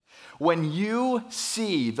When you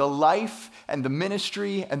see the life and the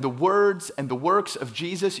ministry and the words and the works of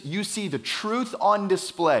Jesus, you see the truth on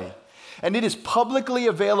display. And it is publicly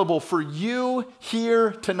available for you here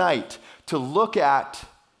tonight to look at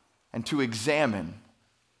and to examine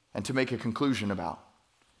and to make a conclusion about.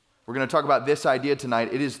 We're going to talk about this idea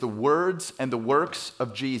tonight. It is the words and the works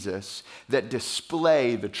of Jesus that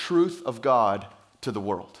display the truth of God to the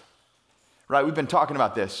world. Right? We've been talking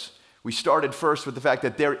about this. We started first with the fact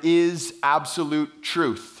that there is absolute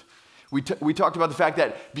truth. We talked about the fact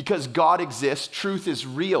that because God exists, truth is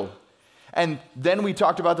real. And then we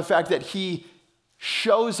talked about the fact that he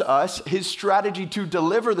shows us his strategy to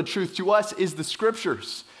deliver the truth to us is the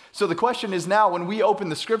scriptures. So the question is now, when we open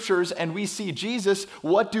the scriptures and we see Jesus,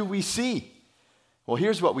 what do we see? Well,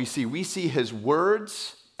 here's what we see. We see his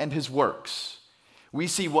words and his works. We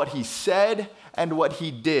see what he said and what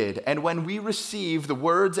he did. And when we receive the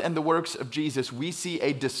words and the works of Jesus, we see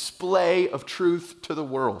a display of truth to the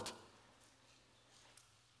world.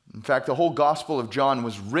 In fact, the whole Gospel of John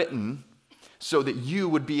was written so that you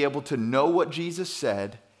would be able to know what Jesus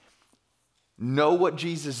said, know what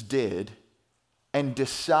Jesus did, and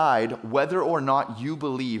decide whether or not you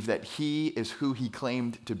believe that he is who he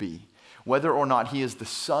claimed to be, whether or not he is the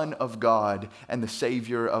Son of God and the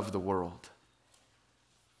Savior of the world.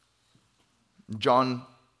 John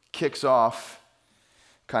kicks off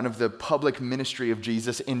kind of the public ministry of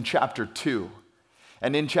Jesus in chapter 2.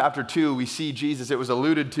 And in chapter 2, we see Jesus, it was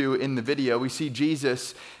alluded to in the video, we see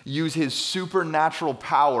Jesus use his supernatural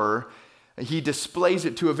power. He displays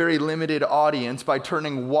it to a very limited audience by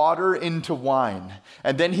turning water into wine.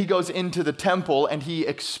 And then he goes into the temple and he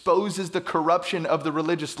exposes the corruption of the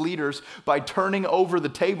religious leaders by turning over the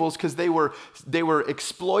tables because they were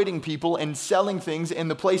exploiting people and selling things in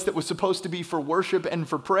the place that was supposed to be for worship and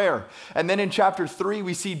for prayer. And then in chapter 3,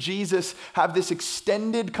 we see Jesus have this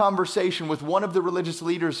extended conversation with one of the religious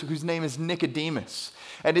leaders whose name is Nicodemus.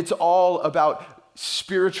 And it's all about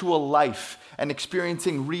spiritual life and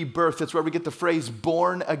experiencing rebirth. That's where we get the phrase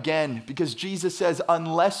born again, because Jesus says,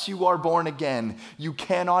 unless you are born again, you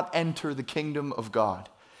cannot enter the kingdom of God.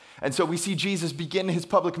 And so we see Jesus begin his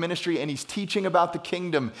public ministry and he's teaching about the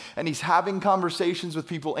kingdom and he's having conversations with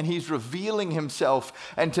people and he's revealing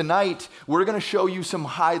himself. And tonight we're going to show you some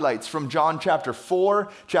highlights from John chapter 4,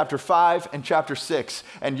 chapter 5, and chapter 6.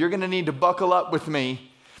 And you're going to need to buckle up with me,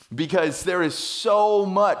 because there is so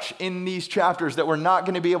much in these chapters that we're not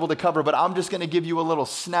going to be able to cover, but I'm just going to give you a little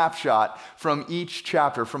snapshot from each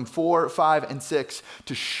chapter, from 4, 5, and 6,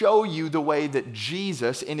 to show you the way that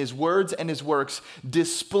Jesus, in his words and his works,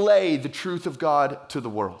 display the truth of God to the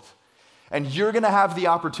world. And you're going to have the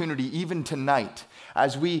opportunity, even tonight,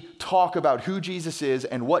 as we talk about who Jesus is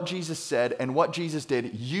and what Jesus said and what Jesus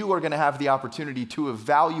did, you are going to have the opportunity to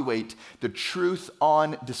evaluate the truth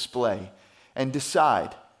on display and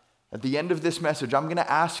decide. At the end of this message, I'm going to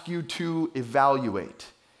ask you to evaluate.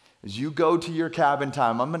 As you go to your cabin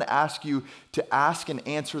time, I'm going to ask you to ask and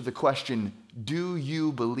answer the question, do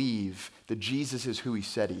you believe that Jesus is who he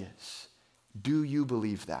said he is? Do you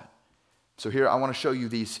believe that? So here, I want to show you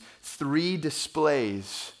these 3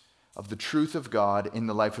 displays of the truth of God in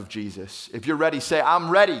the life of Jesus. If you're ready, say, I'm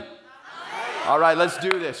ready. I'm ready. All right, let's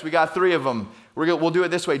do this. We got 3 of them. We'll do it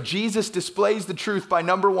this way. Jesus displays the truth by,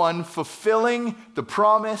 number 1, fulfilling the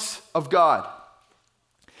promise of God.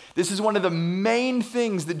 This is one of the main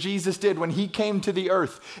things that Jesus did when he came to the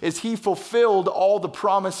earth, is he fulfilled all the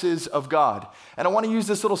promises of God. And I want to use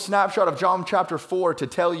this little snapshot of John chapter 4 to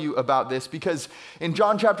tell you about this, because in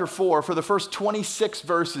John chapter 4, for the first 26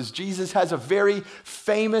 verses, Jesus has a very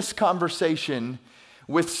famous conversation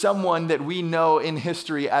with someone that we know in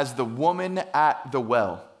history as the woman at the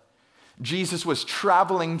well. Jesus was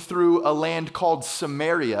traveling through a land called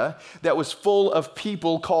Samaria that was full of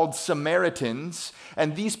people called Samaritans,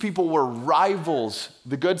 and these people were rivals.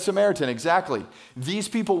 The Good Samaritan, exactly. These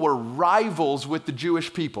people were rivals with the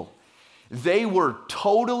Jewish people. They were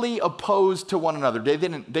totally opposed to one another. They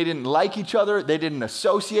didn't like each other. They didn't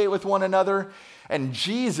associate with one another. And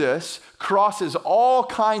Jesus crosses all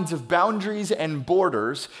kinds of boundaries and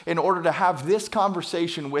borders in order to have this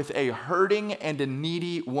conversation with a hurting and a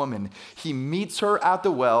needy woman. He meets her at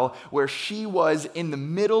the well where she was in the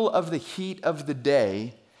middle of the heat of the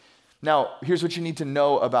day. Now, here's what you need to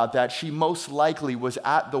know about that. She most likely was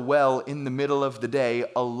at the well in the middle of the day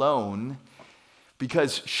alone,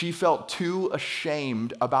 because she felt too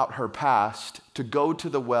ashamed about her past to go to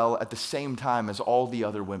the well at the same time as all the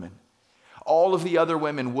other women. all of the other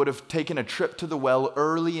women would have taken a trip to the well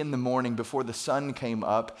early in the morning before the sun came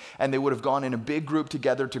up, and they would have gone in a big group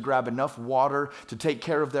together to grab enough water to take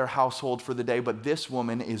care of their household for the day. But this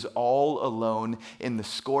woman is all alone in the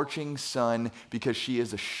scorching sun because she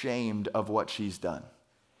is ashamed of what she's done.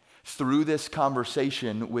 Through this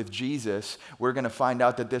conversation with Jesus, we're going to find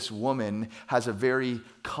out that this woman has a very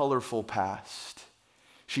colorful past.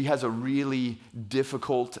 She has a really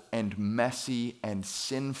difficult and messy and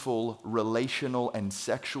sinful relational and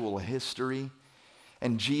sexual history.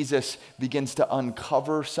 And Jesus begins to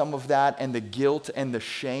uncover some of that and the guilt and the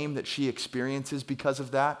shame that she experiences because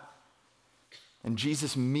of that. And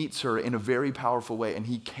Jesus meets her in a very powerful way, and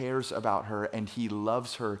he cares about her, and he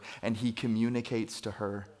loves her, and he communicates to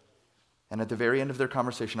her. And at the very end of their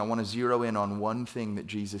conversation, I want to zero in on one thing that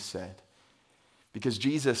Jesus said. Because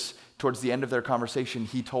Jesus, towards the end of their conversation,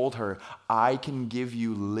 he told her, I can give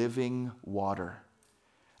you living water.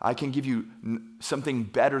 I can give you something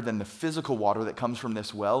better than the physical water that comes from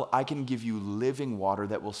this well. I can give you living water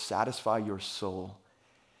that will satisfy your soul.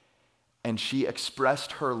 And she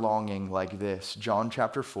expressed her longing like this. John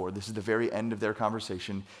chapter 4, this is the very end of their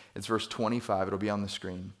conversation. It's verse 25, it'll be on the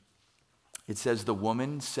screen. It says, the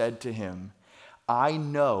woman said to him, I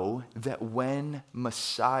know that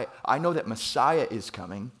Messiah is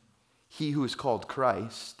coming, he who is called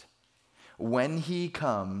Christ. When he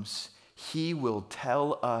comes, he will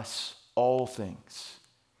tell us all things.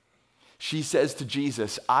 She says to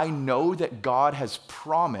Jesus, I know that God has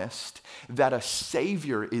promised that a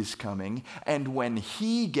Savior is coming, and when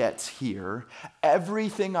he gets here,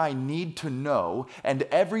 everything I need to know and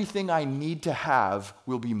everything I need to have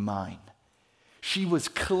will be mine. She was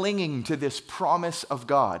clinging to this promise of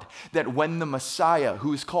God that when the Messiah,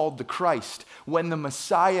 who is called the Christ, when the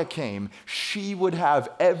Messiah came, she would have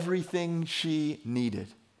everything she needed.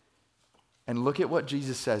 And look at what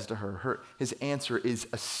Jesus says to her. His answer is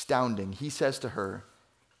astounding. He says to her,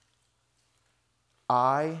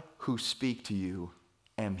 I who speak to you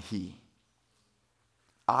am he.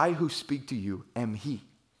 I who speak to you am he.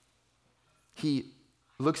 He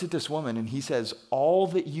looks at this woman and he says, all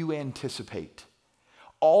that you anticipate,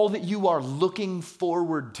 all that you are looking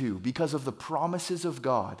forward to because of the promises of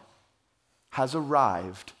God has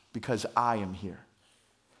arrived because I am here.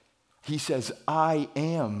 He says, I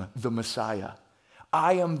am the Messiah.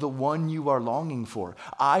 I am the one you are longing for.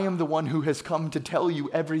 I am the one who has come to tell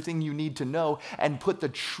you everything you need to know and put the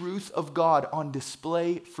truth of God on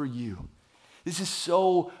display for you. This is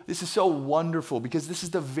so wonderful because this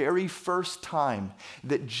is the very first time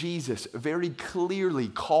that Jesus very clearly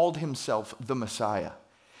called himself the Messiah.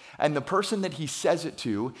 And the person that he says it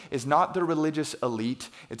to is not the religious elite,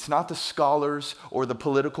 it's not the scholars or the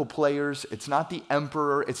political players, it's not the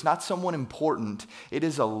emperor, it's not someone important. It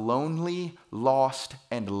is a lonely, lost,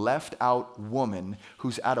 and left out woman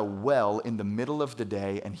who's at a well in the middle of the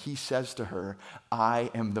day, and he says to her,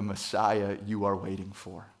 I am the Messiah you are waiting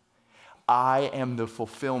for. I am the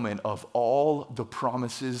fulfillment of all the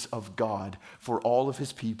promises of God for all of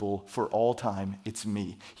his people for all time. It's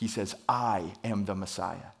me. He says, I am the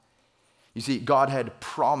Messiah. You see, God had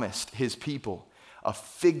promised his people a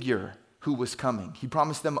figure who was coming. He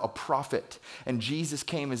promised them a prophet, and Jesus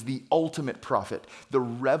came as the ultimate prophet, the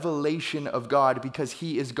revelation of God, because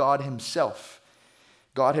he is God himself.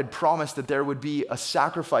 God had promised that there would be a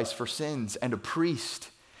sacrifice for sins and a priest.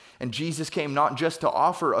 And Jesus came not just to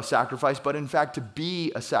offer a sacrifice, but in fact to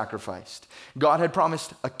be a sacrifice. God had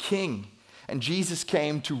promised a king, and Jesus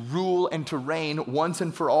came to rule and to reign once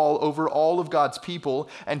and for all over all of God's people,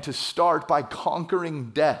 and to start by conquering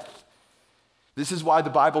death. This is why the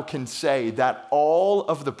Bible can say that all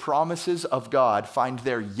of the promises of God find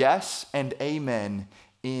their yes and amen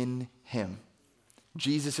in him.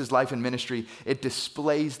 Jesus' life and ministry, it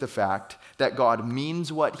displays the fact that God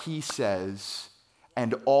means what he says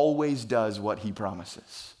and always does what he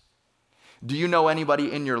promises. Do you know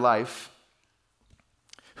anybody in your life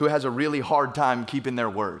who has a really hard time keeping their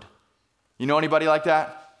word? You know anybody like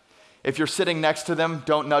that? If you're sitting next to them,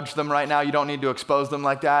 don't nudge them right now. You don't need to expose them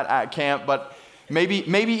like that at camp, but maybe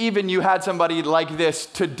even you had somebody like this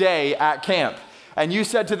today at camp, and you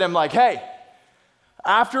said to them like, hey,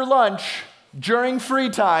 after lunch, during free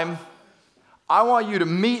time, I want you to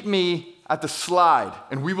meet me at the slide,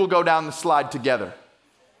 and we will go down the slide together.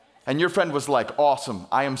 And your friend was like, awesome,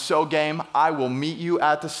 I am so game. I will meet you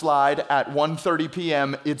at the slide at 1:30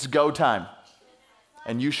 p.m. It's go time.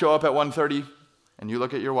 And you show up at 1:30 and you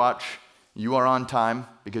look at your watch. You are on time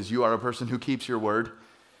because you are a person who keeps your word.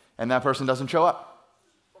 And that person doesn't show up.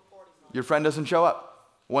 Your friend doesn't show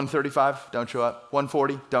up. 1:35, don't show up.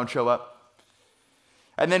 1:40, don't show up.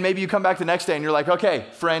 And then maybe you come back the next day and you're like, okay,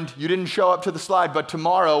 friend, you didn't show up to the slide, but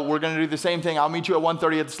tomorrow we're going to do the same thing. I'll meet you at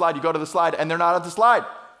 1:30 at the slide. You go to the slide and they're not at the slide.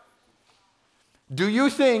 Do you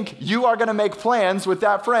think you are going to make plans with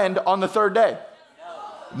that friend on the third day?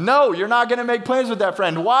 No, you're not going to make plans with that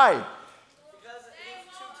friend. Why?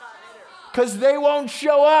 Because they won't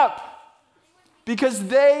show up. Because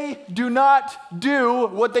they do not do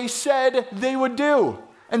what they said they would do.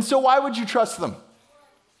 And so why would you trust them?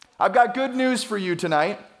 I've got good news for you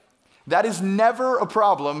tonight. That is never a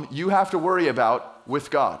problem you have to worry about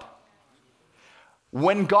with God.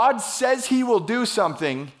 When God says he will do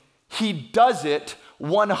something, he does it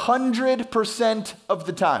 100% of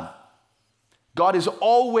the time. God is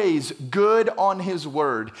always good on his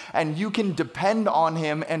word, and you can depend on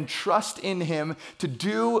him and trust in him to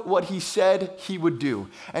do what he said he would do.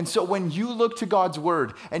 And so when you look to God's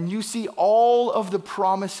word and you see all of the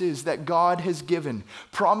promises that God has given,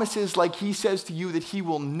 promises like he says to you that he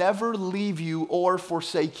will never leave you or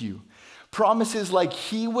forsake you, promises like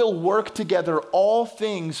he will work together all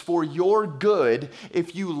things for your good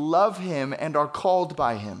if you love him and are called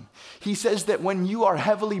by him. He says that when you are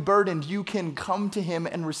heavily burdened, you can come to him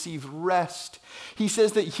and receive rest. He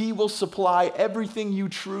says that he will supply everything you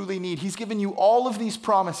truly need. He's given you all of these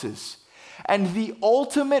promises. And the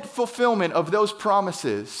ultimate fulfillment of those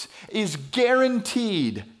promises is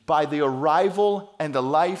guaranteed by the arrival and the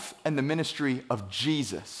life and the ministry of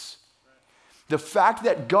Jesus. The fact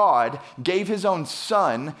that God gave his own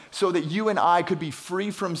son so that you and I could be free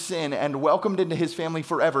from sin and welcomed into his family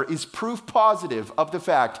forever is proof positive of the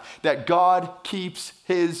fact that God keeps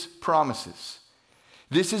his promises.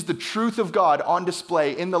 This is the truth of God on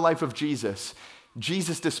display in the life of Jesus.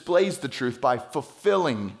 Jesus displays the truth by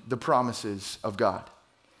fulfilling the promises of God.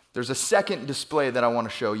 There's a second display that I want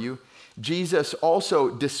to show you. Jesus also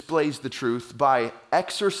displays the truth by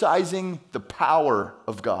exercising the power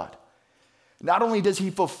of God. Not only does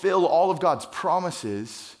he fulfill all of God's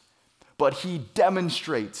promises, but he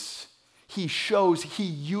demonstrates, he shows, he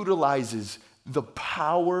utilizes the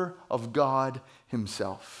power of God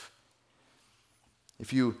himself.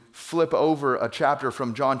 If you flip over a chapter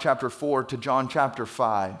from John chapter 4 to John chapter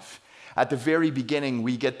 5, at the very beginning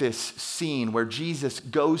we get this scene where Jesus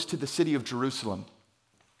goes to the city of Jerusalem.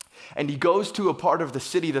 And he goes to a part of the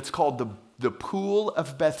city that's called the Pool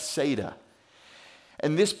of Bethsaida.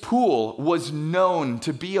 And this pool was known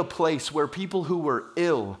to be a place where people who were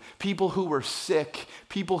ill, people who were sick,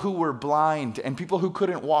 people who were blind, and people who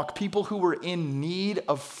couldn't walk, people who were in need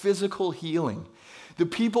of physical healing, the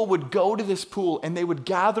people would go to this pool and they would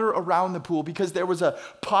gather around the pool because there was a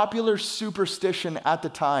popular superstition at the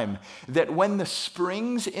time that when the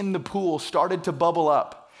springs in the pool started to bubble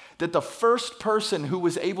up, that the first person who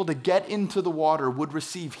was able to get into the water would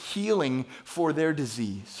receive healing for their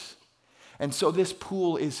disease. And so this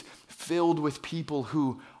pool is filled with people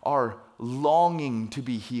who are longing to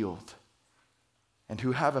be healed and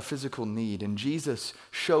who have a physical need. And Jesus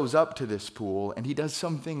shows up to this pool and he does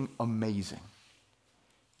something amazing.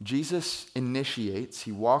 Jesus initiates,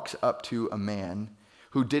 he walks up to a man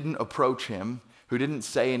who didn't approach him, who didn't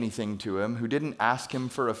say anything to him, who didn't ask him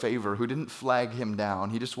for a favor, who didn't flag him down.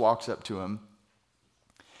 He just walks up to him.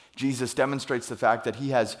 Jesus demonstrates the fact that he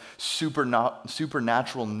has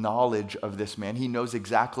supernatural knowledge of this man. He knows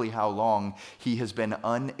exactly how long he has been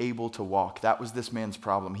unable to walk. That was this man's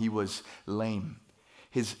problem. He was lame.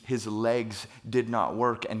 His legs did not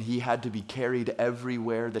work, and he had to be carried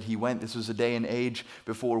everywhere that he went. This was a day and age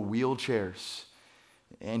before wheelchairs.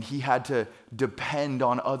 And he had to depend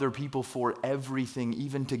on other people for everything,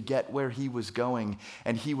 even to get where he was going.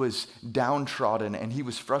 And he was downtrodden and he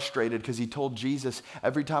was frustrated because he told Jesus,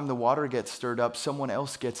 every time the water gets stirred up, someone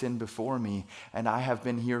else gets in before me. And I have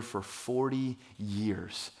been here for 40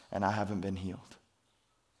 years and I haven't been healed.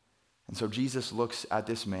 And so Jesus looks at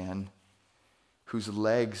this man whose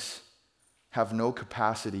legs have no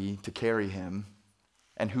capacity to carry him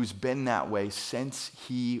and who's been that way since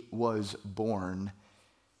he was born.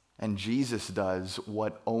 And Jesus does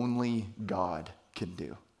what only God can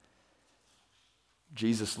do.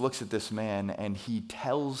 Jesus looks at this man and he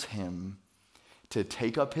tells him to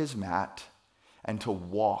take up his mat and to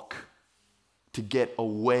walk, to get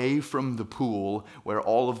away from the pool where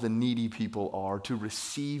all of the needy people are, to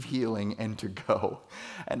receive healing and to go.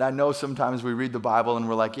 And I know sometimes we read the Bible and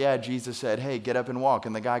we're like, yeah, Jesus said, hey, get up and walk.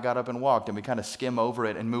 And the guy got up and walked, and we kind of skim over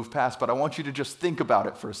it and move past. But I want you to just think about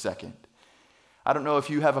it for a second. I don't know if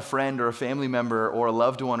you have a friend or a family member or a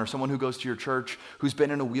loved one or someone who goes to your church who's been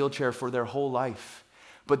in a wheelchair for their whole life.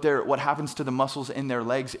 But what happens to the muscles in their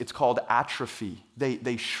legs, it's called atrophy.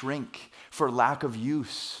 They shrink for lack of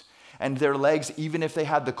use. And their legs, even if they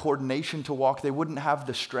had the coordination to walk, they wouldn't have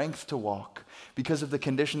the strength to walk because of the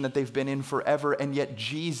condition that they've been in forever. And yet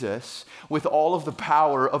Jesus, with all of the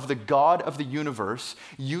power of the God of the universe,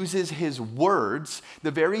 uses his words,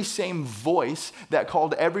 the very same voice that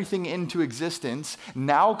called everything into existence,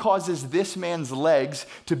 now causes this man's legs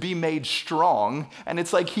to be made strong. And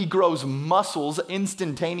it's like he grows muscles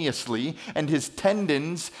instantaneously, and his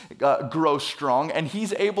tendons grow strong, and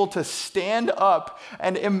he's able to stand up.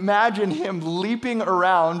 And imagine him leaping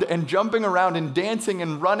around and jumping around and dancing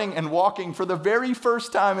and running and walking for the very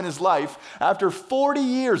first time in his life after 40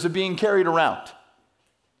 years of being carried around.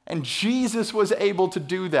 And Jesus was able to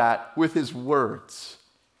do that with his words.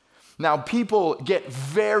 Now, people get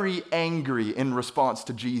very angry in response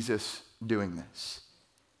to Jesus doing this.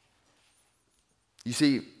 You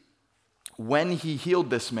see, when he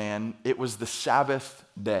healed this man, it was the Sabbath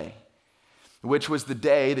day, which was the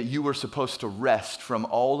day that you were supposed to rest from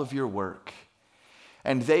all of your work.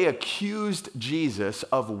 And they accused Jesus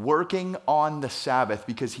of working on the Sabbath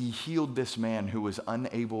because he healed this man who was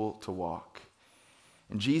unable to walk.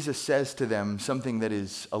 And Jesus says to them something that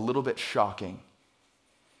is a little bit shocking.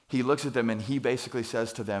 He looks at them and he basically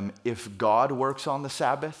says to them, if God works on the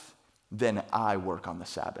Sabbath, then I work on the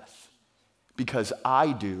Sabbath because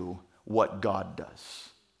I do what God does.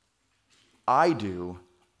 I do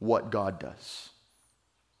what God does.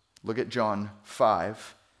 Look at John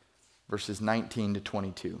 5. Verses 19 to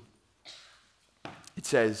 22. It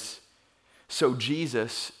says, so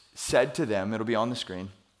Jesus said to them, it'll be on the screen.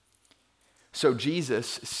 So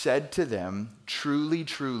Jesus said to them, truly,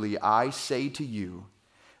 truly, I say to you,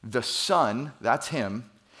 the Son, that's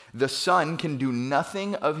him, the Son can do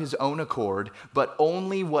nothing of his own accord, but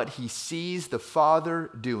only what he sees the Father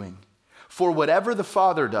doing. For whatever the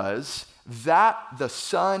Father does, that the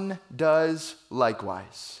Son does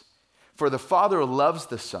likewise. For the Father loves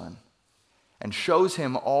the Son and shows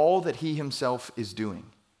him all that he himself is doing.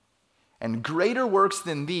 And greater works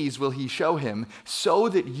than these will he show him, so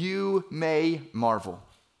that you may marvel.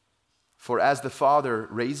 For as the Father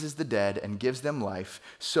raises the dead and gives them life,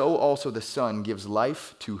 so also the Son gives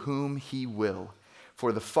life to whom he will.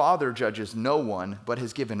 For the Father judges no one, but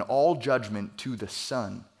has given all judgment to the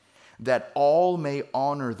Son, that all may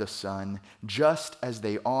honor the Son, just as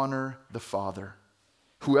they honor the Father.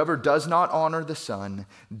 Whoever does not honor the Son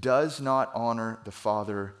does not honor the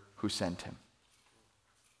Father who sent him.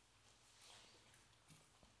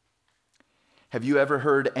 Have you ever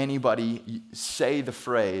heard anybody say the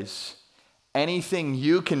phrase, anything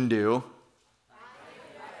you can do?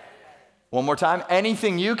 One more time,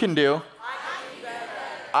 anything you can do,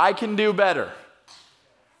 I can do better.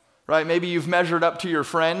 Right? Maybe you've measured up to your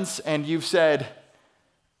friends and you've said,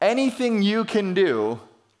 anything you can do,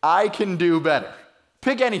 I can do better.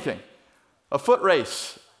 Pick anything, a foot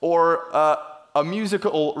race, or a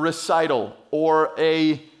musical recital, or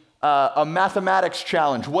a mathematics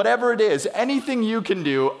challenge, whatever it is, anything you can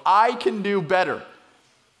do, I can do better.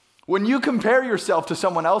 When you compare yourself to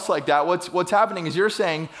someone else like that, what's happening is you're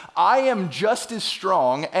saying, I am just as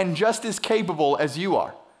strong and just as capable as you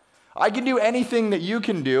are. I can do anything that you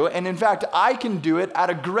can do, and in fact, I can do it at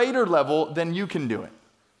a greater level than you can do it.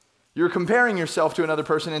 You're comparing yourself to another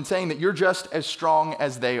person and saying that you're just as strong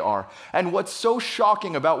as they are. And what's so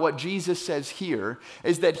shocking about what Jesus says here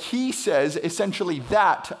is that he says essentially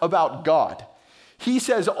that about God. He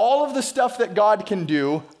says all of the stuff that God can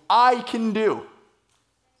do, I can do.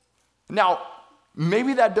 Now,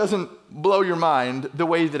 maybe that doesn't blow your mind the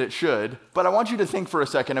way that it should, but I want you to think for a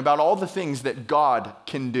second about all the things that God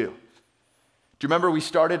can do. Do you remember we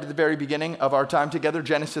started at the very beginning of our time together,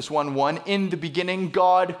 Genesis 1:1? In the beginning,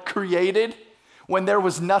 God created. When there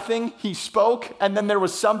was nothing, he spoke, and then there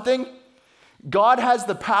was something. God has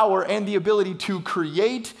the power and the ability to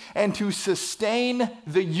create and to sustain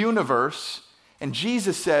the universe. And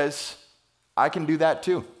Jesus says, I can do that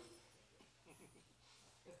too.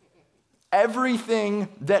 Everything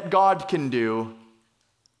that God can do,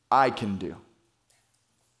 I can do.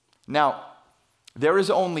 Now, there is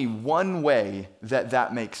only one way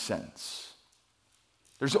that makes sense.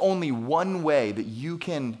 There's only one way that you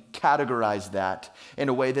can categorize that in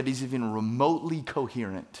a way that is even remotely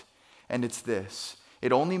coherent. And it's this.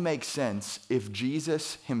 It only makes sense if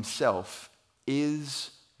Jesus himself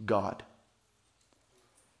is God.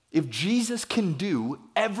 If Jesus can do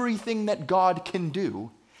everything that God can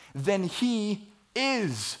do, then he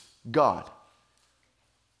is God.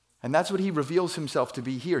 And that's what he reveals himself to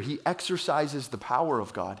be here. He exercises the power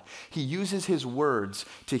of God. He uses his words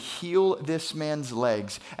to heal this man's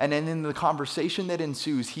legs. And then in the conversation that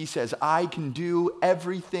ensues, he says, I can do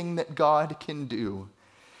everything that God can do.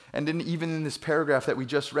 And even in this paragraph that we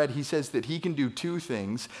just read, he says that he can do two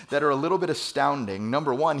things that are a little bit astounding.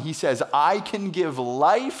 Number one, he says, I can give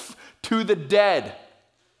life to the dead.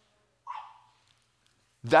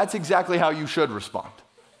 That's exactly how you should respond.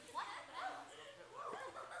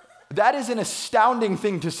 That is an astounding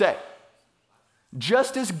thing to say.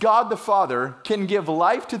 Just as God the Father can give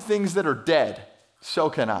life to things that are dead, so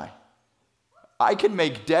can I. I can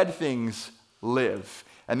make dead things live.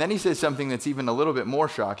 And then he says something that's even a little bit more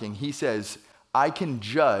shocking. He says, I can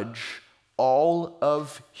judge all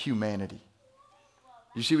of humanity.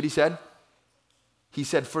 You see what he said? He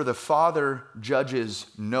said, for the Father judges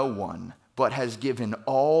no one, but has given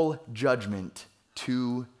all judgment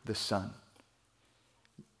to the Son.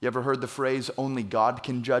 You ever heard the phrase, only God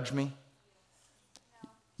can judge me?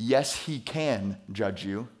 Yes, he can judge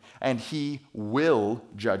you, and he will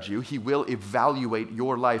judge you. He will evaluate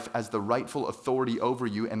your life as the rightful authority over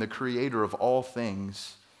you and the creator of all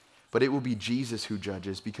things. But it will be Jesus who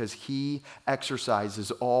judges because he exercises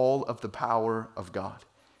all of the power of God.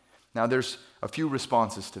 Now, there's a few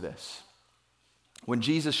responses to this. When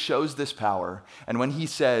Jesus shows this power, and when he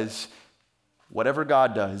says, whatever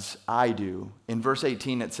God does, I do, in verse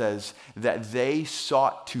 18 it says that they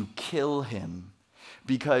sought to kill him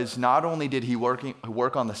because not only did he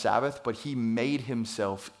work on the Sabbath, but he made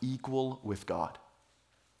himself equal with God.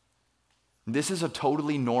 This is a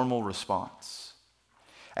totally normal response.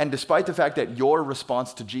 And despite the fact that your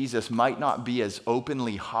response to Jesus might not be as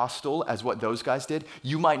openly hostile as what those guys did,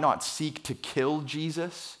 you might not seek to kill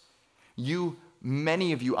Jesus,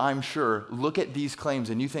 many of you, I'm sure, look at these claims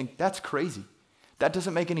and you think, that's crazy. That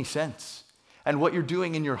doesn't make any sense. And what you're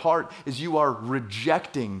doing in your heart is you are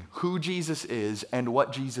rejecting who Jesus is and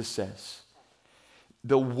what Jesus says.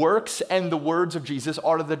 The works and the words of Jesus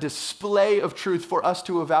are the display of truth for us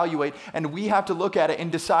to evaluate, and we have to look at it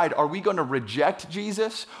and decide, are we going to reject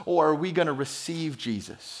Jesus or are we going to receive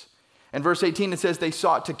Jesus? In verse 18, it says they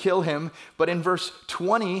sought to kill him, but in verse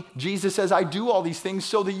 20, Jesus says, I do all these things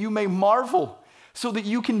so that you may marvel, so that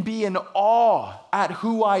you can be in awe at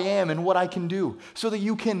who I am and what I can do, so that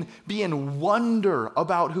you can be in wonder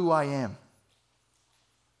about who I am.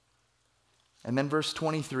 And then verse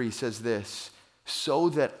 23 says this, so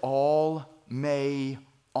that all may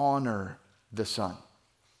honor the Son.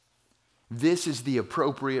 This is the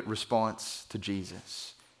appropriate response to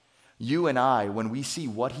Jesus. You and I, when we see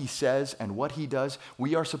what he says and what he does,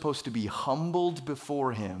 we are supposed to be humbled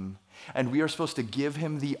before him, and we are supposed to give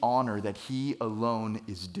him the honor that he alone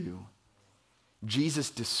is due. Jesus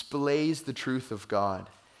displays the truth of God,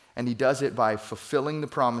 and he does it by fulfilling the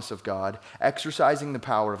promise of God, exercising the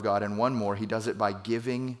power of God, and one more, he does it by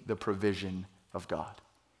giving the provision of God.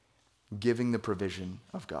 Giving the provision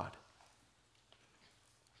of God.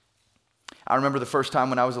 I remember the first time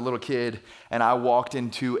when I was a little kid and I walked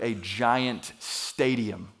into a giant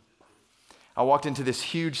stadium. I walked into this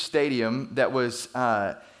huge stadium that was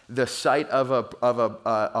the site of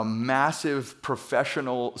a massive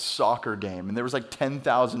professional soccer game. And there was like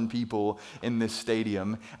 10,000 people in this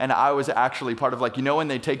stadium. And I was actually part of when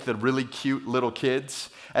they take the really cute little kids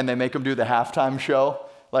and they make them do the halftime show?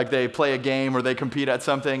 Like they play a game or they compete at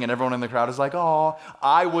something and everyone in the crowd is like, oh,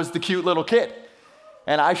 I was the cute little kid.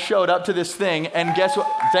 And I showed up to this thing and guess what?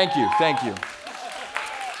 Thank you.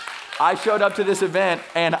 I showed up to this event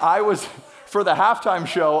and for the halftime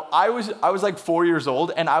show, I was like 4 years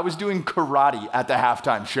old and I was doing karate at the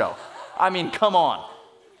halftime show. I mean, come on.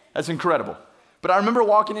 That's incredible. But I remember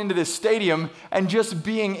walking into this stadium and just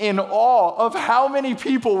being in awe of how many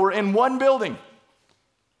people were in one building.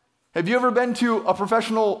 Have you ever been to a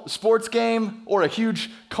professional sports game or a huge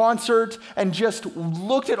concert and just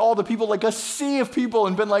looked at all the people, like a sea of people,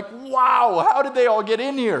 and been like, wow, how did they all get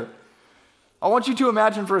in here? I want you to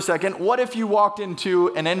imagine for a second, what if you walked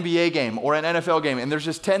into an NBA game or an NFL game and there's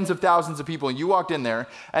just tens of thousands of people and you walked in there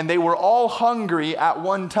and they were all hungry at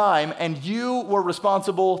one time and you were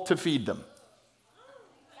responsible to feed them.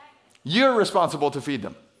 You're responsible to feed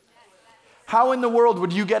them. How in the world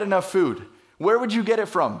would you get enough food? Where would you get it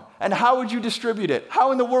from? And how would you distribute it?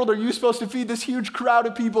 How in the world are you supposed to feed this huge crowd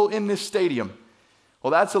of people in this stadium?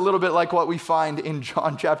 Well, that's a little bit like what we find in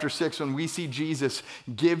John chapter 6 when we see Jesus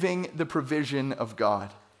giving the provision of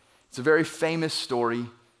God. It's a very famous story.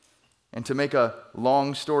 And to make a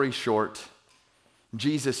long story short,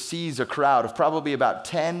 Jesus sees a crowd of probably about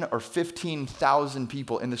 10 or 15,000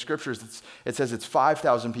 people. In the scriptures, it says it's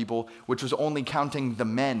 5,000 people, which was only counting the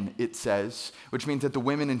men, it says, which means that the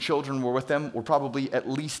women and children were with them were probably at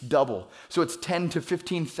least double. So it's 10 to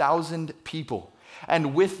 15,000 people.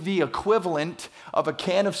 And with the equivalent of a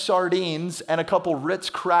can of sardines and a couple Ritz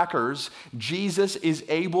crackers, Jesus is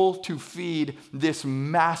able to feed this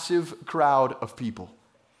massive crowd of people.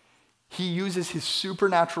 He uses his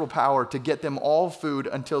supernatural power to get them all food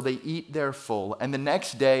until they eat their full. And the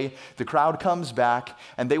next day, the crowd comes back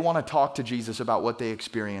and they want to talk to Jesus about what they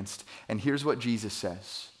experienced. And here's what Jesus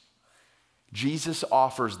says. Jesus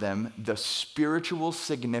offers them the spiritual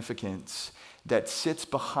significance that sits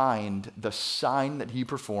behind the sign that he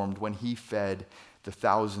performed when he fed the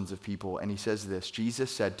thousands of people. And he says this,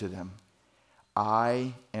 Jesus said to them,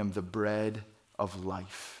 I am the bread of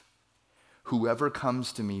life. Whoever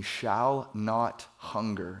comes to me shall not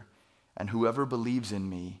hunger, and whoever believes in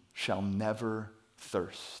me shall never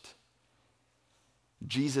thirst.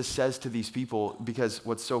 Jesus says to these people, because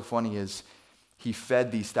what's so funny is he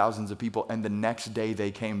fed these thousands of people, and the next day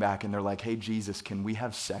they came back and they're like, hey, Jesus, can we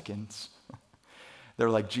have seconds? They're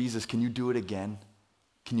like, Jesus, can you do it again?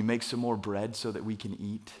 Can you make some more bread so that we can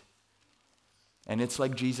eat? And it's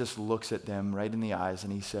like Jesus looks at them right in the eyes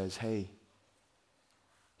and he says, hey,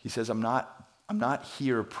 he says, I'm not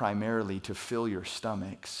here primarily to fill your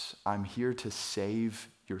stomachs. I'm here to save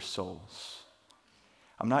your souls.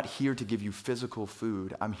 I'm not here to give you physical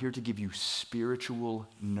food. I'm here to give you spiritual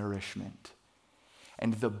nourishment.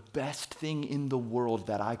 And the best thing in the world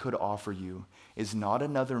that I could offer you is not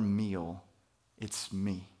another meal. It's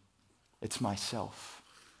me. It's myself.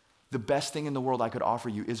 The best thing in the world I could offer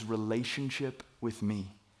you is relationship with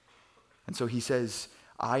me. And so he says,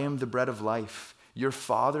 I am the bread of life. Your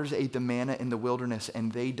fathers ate the manna in the wilderness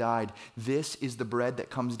and they died. This is the bread that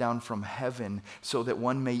comes down from heaven so that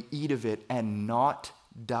one may eat of it and not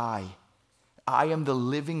die. I am the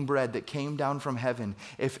living bread that came down from heaven.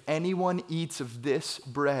 If anyone eats of this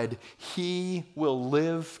bread, he will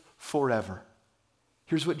live forever.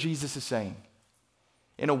 Here's what Jesus is saying.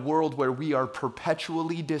 In a world where we are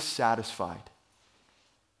perpetually dissatisfied,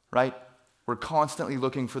 right? We're constantly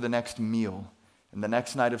looking for the next meal, and the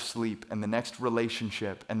next night of sleep, and the next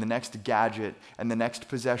relationship, and the next gadget, and the next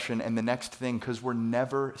possession, and the next thing, because we're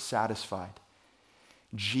never satisfied.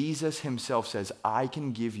 Jesus himself says, I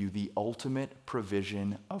can give you the ultimate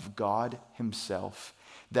provision of God himself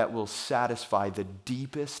that will satisfy the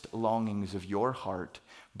deepest longings of your heart,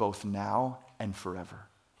 both now and forever.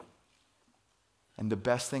 And the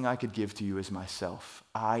best thing I could give to you is myself.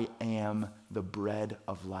 I am the bread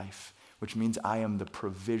of life, which means I am the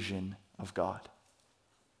provision of God.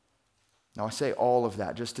 Now, I say all of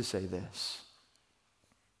that just to say this.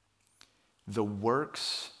 The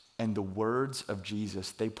works and the words of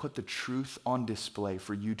Jesus, they put the truth on display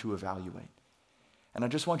for you to evaluate. And I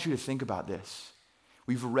just want you to think about this.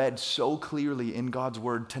 We've read so clearly in God's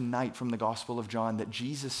word tonight from the Gospel of John that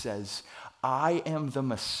Jesus says, I am the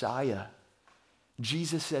Messiah.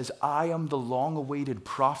 Jesus says, I am the long-awaited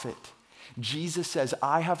prophet. Jesus says,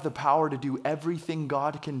 I have the power to do everything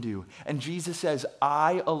God can do. And Jesus says,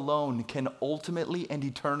 I alone can ultimately and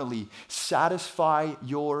eternally satisfy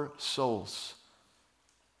your souls.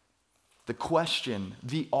 The question,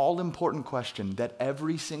 the all-important question that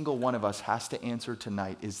every single one of us has to answer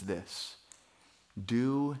tonight is this.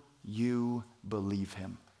 Do you believe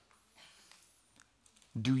him?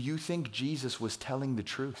 Do you think Jesus was telling the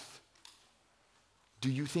truth? Do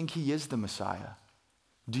you think he is the Messiah?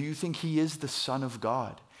 Do you think he is the Son of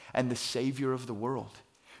God and the Savior of the world?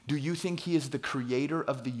 Do you think he is the creator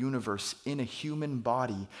of the universe in a human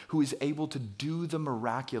body who is able to do the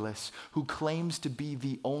miraculous, who claims to be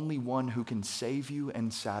the only one who can save you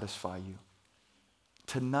and satisfy you?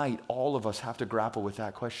 Tonight, all of us have to grapple with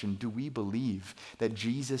that question. Do we believe that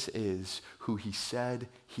Jesus is who he said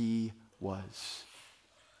he was?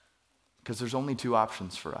 Because there's only two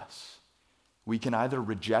options for us. We can either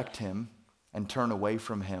reject him and turn away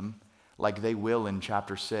from him, like they will in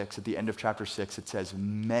chapter 6. At the end of chapter 6, it says,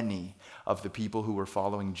 many of the people who were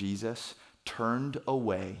following Jesus turned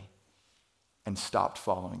away and stopped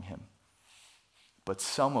following him. But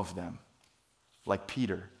some of them, like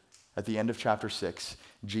Peter, at the end of chapter 6,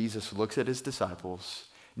 Jesus looks at his disciples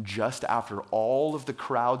just after all of the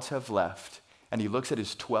crowds have left, and he looks at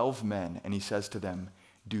his 12 men and he says to them,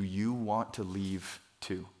 do you want to leave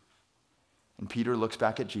too? And Peter looks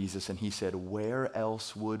back at Jesus and he said, where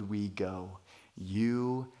else would we go?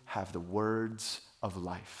 You have the words of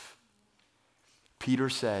life. Peter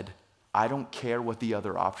said, I don't care what the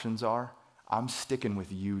other options are. I'm sticking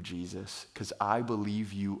with you, Jesus, because I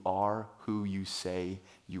believe you are who you say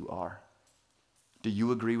you are. Do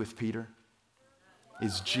you agree with Peter?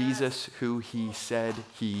 Is Jesus who he said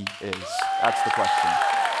he is? That's the question.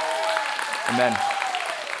 Amen.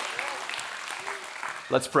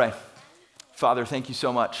 Let's pray. Father, thank you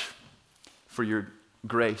so much for your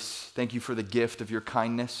grace. Thank you for the gift of your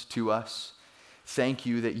kindness to us. Thank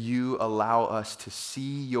you that you allow us to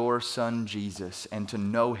see your Son Jesus and to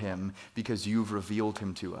know him because you've revealed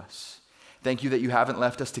him to us. Thank you that you haven't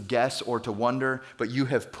left us to guess or to wonder, but you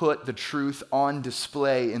have put the truth on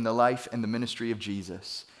display in the life and the ministry of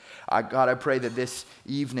Jesus. God, I pray that this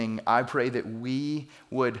evening, I pray that we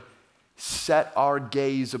would set our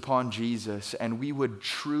gaze upon Jesus and we would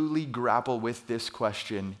truly grapple with this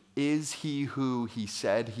question: is he who he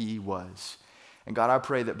said he was? And God, I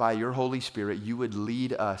pray that by your Holy Spirit, you would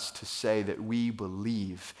lead us to say that we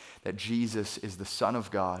believe that Jesus is the Son of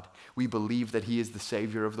God. We believe that he is the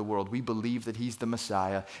Savior of the world. We believe that he's the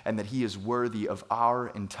Messiah and that he is worthy of our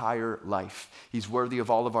entire life. He's worthy of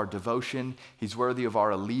all of our devotion. He's worthy of our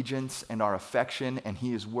allegiance and our affection, and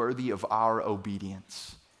he is worthy of our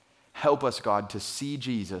obedience. Help us, God, to see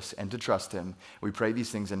Jesus and to trust him. We pray these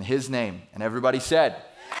things in his name. And everybody said,